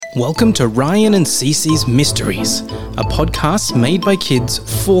Welcome to Ryan and Cece's Mysteries, a podcast made by kids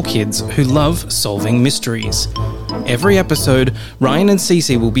for kids who love solving mysteries. Every episode, Ryan and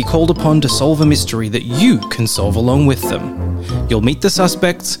Cece will be called upon to solve a mystery that you can solve along with them. You'll meet the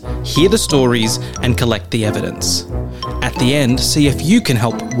suspects, hear the stories, and collect the evidence. At the end, see if you can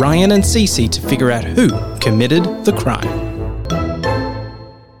help Ryan and Cece to figure out who committed the crime.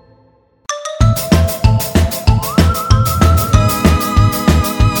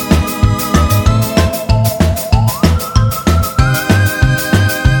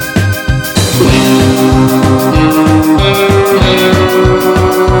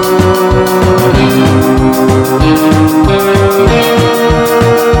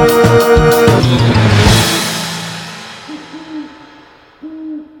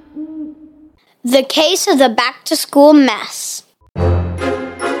 The case of the back-to-school mess.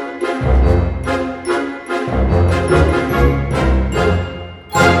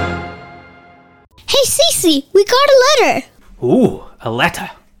 Hey, Cece, we got a letter. Ooh, a letter.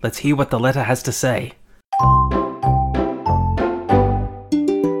 Let's hear what the letter has to say.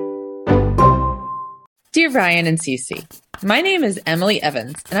 Dear Ryan and Cece, my name is Emily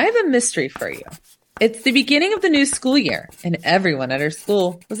Evans, and I have a mystery for you. It's the beginning of the new school year, and everyone at our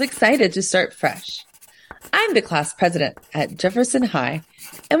school was excited to start fresh. I'm the class president at Jefferson High,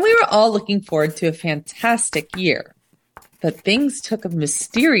 and we were all looking forward to a fantastic year. But things took a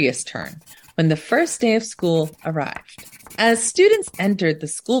mysterious turn when the first day of school arrived. As students entered the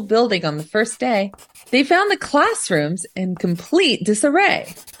school building on the first day, they found the classrooms in complete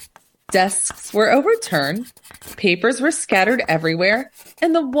disarray. Desks were overturned, papers were scattered everywhere,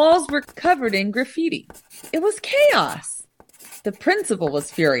 and the walls were covered in graffiti. It was chaos. The principal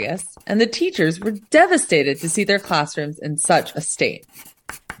was furious, and the teachers were devastated to see their classrooms in such a state.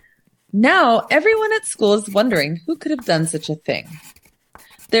 Now, everyone at school is wondering who could have done such a thing.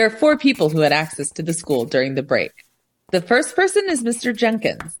 There are 4 people who had access to the school during the break. The first person is Mr.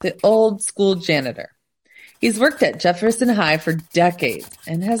 Jenkins, the old school janitor. He's worked at Jefferson High for decades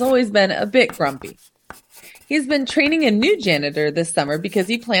and has always been a bit grumpy. He's been training a new janitor this summer because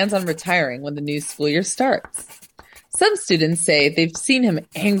he plans on retiring when the new school year starts. Some students say they've seen him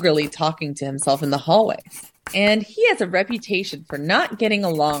angrily talking to himself in the hallways, and he has a reputation for not getting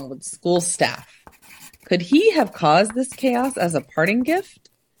along with school staff. Could he have caused this chaos as a parting gift?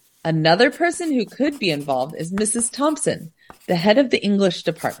 Another person who could be involved is Mrs. Thompson, the head of the English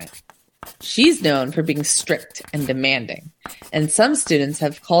department. She's known for being strict and demanding, and some students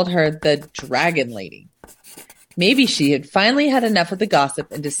have called her the Dragon Lady. Maybe she had finally had enough of the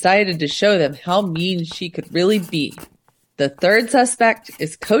gossip and decided to show them how mean she could really be. The third suspect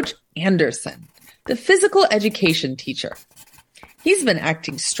is Coach Anderson, the physical education teacher. He's been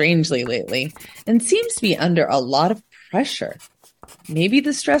acting strangely lately and seems to be under a lot of pressure. Maybe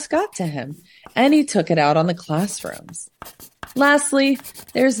the stress got to him, and he took it out on the classrooms. Lastly,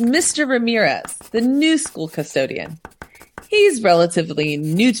 there's Mr. Ramirez, the new school custodian. He's relatively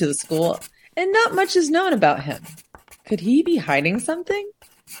new to the school, and not much is known about him. Could he be hiding something?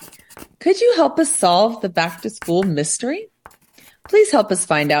 Could you help us solve the back-to-school mystery? Please help us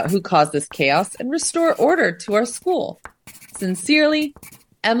find out who caused this chaos and restore order to our school. Sincerely,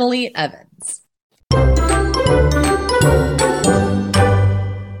 Emily Evans.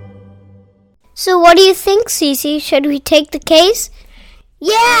 So what do you think, Cece? Should we take the case?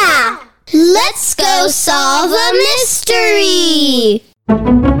 Yeah! Let's go solve a mystery!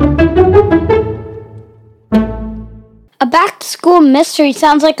 A back-to-school mystery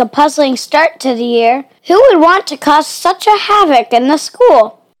sounds like a puzzling start to the year. Who would want to cause such a havoc in the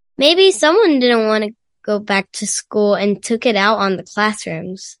school? Maybe someone didn't want to go back to school and took it out on the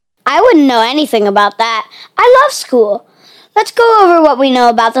classrooms. I wouldn't know anything about that. I love school. Let's go over what we know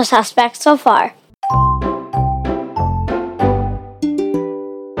about the suspects so far.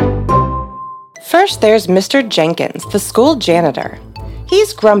 First, there's Mr. Jenkins, the school janitor.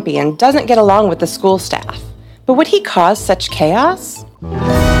 He's grumpy and doesn't get along with the school staff. But would he cause such chaos?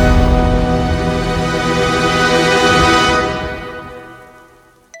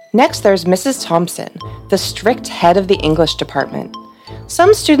 Next, there's Mrs. Thompson, the strict head of the English department.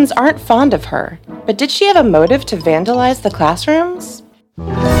 Some students aren't fond of her, but did she have a motive to vandalize the classrooms?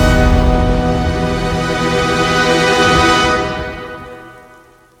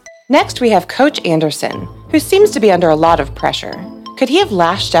 Next, we have Coach Anderson, who seems to be under a lot of pressure. Could he have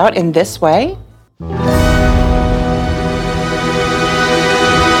lashed out in this way?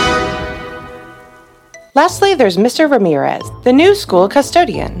 Lastly, there's Mr. Ramirez, the new school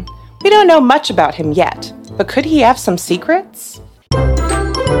custodian. We don't know much about him yet, but could he have some secrets?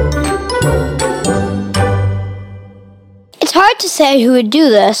 It's hard to say who would do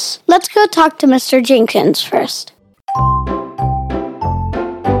this. Let's go talk to Mr. Jenkins first.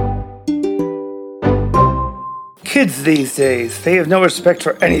 Kids these days, they have no respect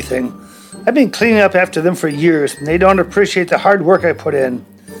for anything. I've been cleaning up after them for years, and they don't appreciate the hard work I put in.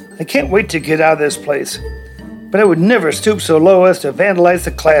 I can't wait to get out of this place. But I would never stoop so low as to vandalize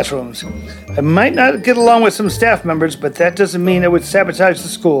the classrooms. I might not get along with some staff members, but that doesn't mean I would sabotage the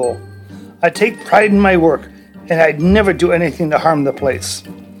school. I take pride in my work, and I'd never do anything to harm the place.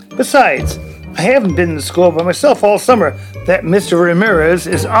 Besides, I haven't been in school by myself all summer. That Mr. Ramirez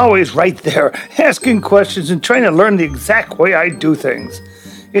is always right there, asking questions and trying to learn the exact way I do things.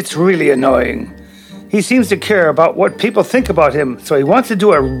 It's really annoying. He seems to care about what people think about him, so he wants to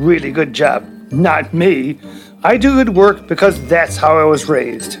do a really good job. Not me. I do good work because that's how I was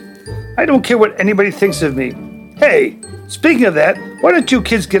raised. I don't care what anybody thinks of me. Hey, speaking of that, why don't you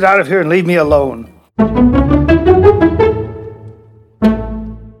kids get out of here and leave me alone?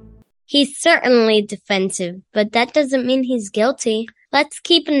 He's certainly defensive, but that doesn't mean he's guilty. Let's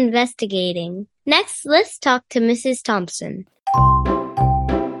keep investigating. Next, let's talk to Mrs. Thompson.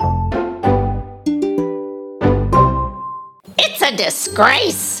 It's a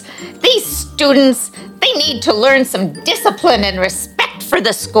disgrace. These students, they need to learn some discipline and respect for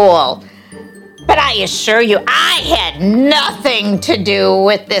the school. But I assure you, I had nothing to do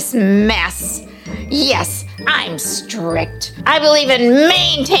with this mess. Yes, I'm strict. I believe in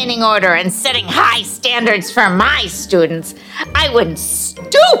maintaining order and setting high standards for my students. I wouldn't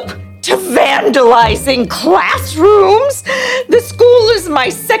stoop to vandalizing classrooms. The school is my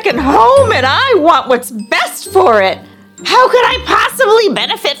second home and I want what's best for it. How could I possibly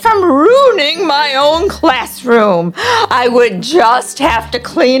benefit from ruining my own classroom? I would just have to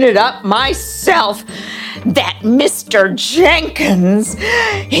clean it up myself. That Mr. Jenkins,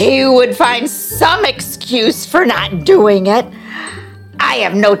 he would find some excuse for not doing it. I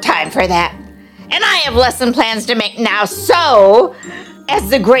have no time for that. And I have lesson plans to make now, so,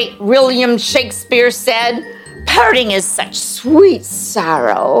 as the great William Shakespeare said, parting is such sweet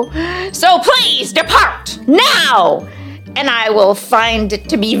sorrow. So please depart now, and I will find it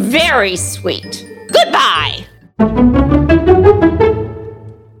to be very sweet. Goodbye.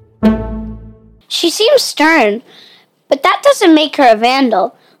 She seems stern, but that doesn't make her a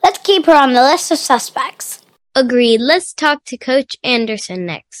vandal. Let's keep her on the list of suspects. Agreed. Let's talk to Coach Anderson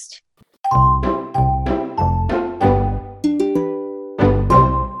next.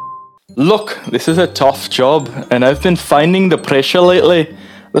 Look, this is a tough job, and I've been finding the pressure lately.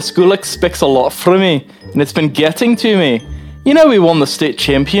 The school expects a lot from me, and it's been getting to me. You know, we won the state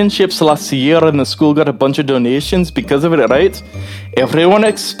championships last year, and the school got a bunch of donations because of it, right? Everyone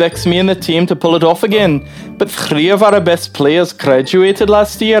expects me and the team to pull it off again, but 3 of our best players graduated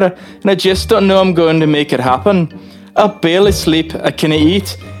last year, and I just don't know I'm going to make it happen. I barely sleep, I can't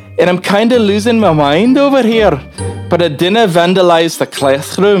eat, and I'm kinda losing my mind over here. But I didn't vandalize the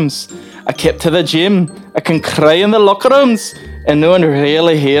classrooms. I kept to the gym. I can cry in the locker rooms, and no one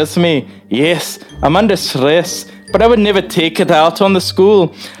really hears me. Yes, I'm under stress, but I would never take it out on the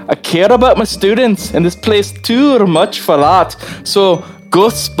school. I care about my students, and this place too much for that. So, go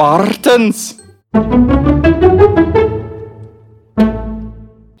Spartans!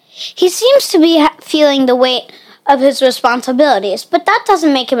 He seems to be feeling the weight of his responsibilities, but that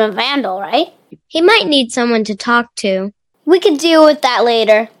doesn't make him a vandal, right? He might need someone to talk to. We could deal with that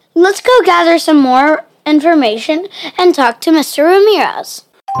later. Let's go gather some more information and talk to Mr. Ramirez.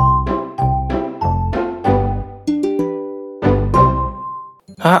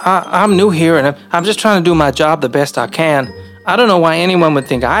 I'm new here, and I'm just trying to do my job the best I can. I don't know why anyone would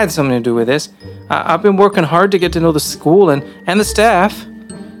think I had something to do with this. I've been working hard to get to know the school and the staff.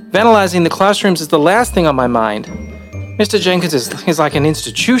 Vandalizing the classrooms is the last thing on my mind. Mr. Jenkins is like an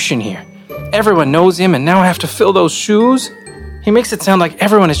institution here. Everyone knows him, and now I have to fill those shoes. He makes it sound like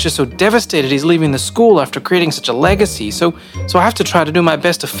everyone is just so devastated he's leaving the school after creating such a legacy, so I have to try to do my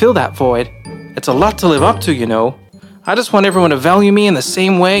best to fill that void. It's a lot to live up to, you know. I just want everyone to value me in the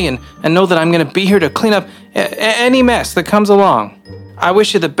same way and know that I'm going to be here to clean up any mess that comes along. I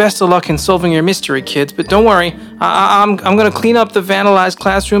wish you the best of luck in solving your mystery, kids, but don't worry, I'm going to clean up the vandalized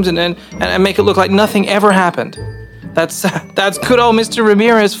classrooms and make it look like nothing ever happened. That's good old Mr.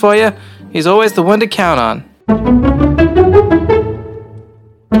 Ramirez for you. He's always the one to count on.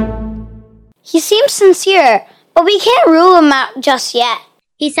 He seems sincere, but we can't rule him out just yet.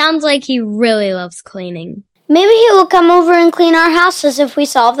 He sounds like he really loves cleaning. Maybe he will come over and clean our houses if we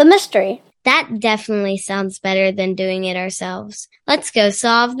solve the mystery. That definitely sounds better than doing it ourselves. Let's go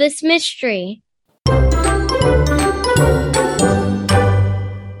solve this mystery.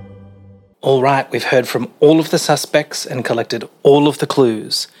 All right, we've heard from all of the suspects and collected all of the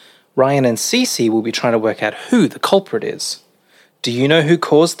clues. Ryan and Cece will be trying to work out who the culprit is. Do you know who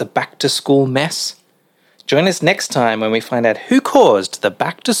caused the back-to-school mess? Join us next time when we find out who caused the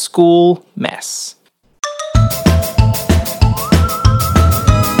back-to-school mess.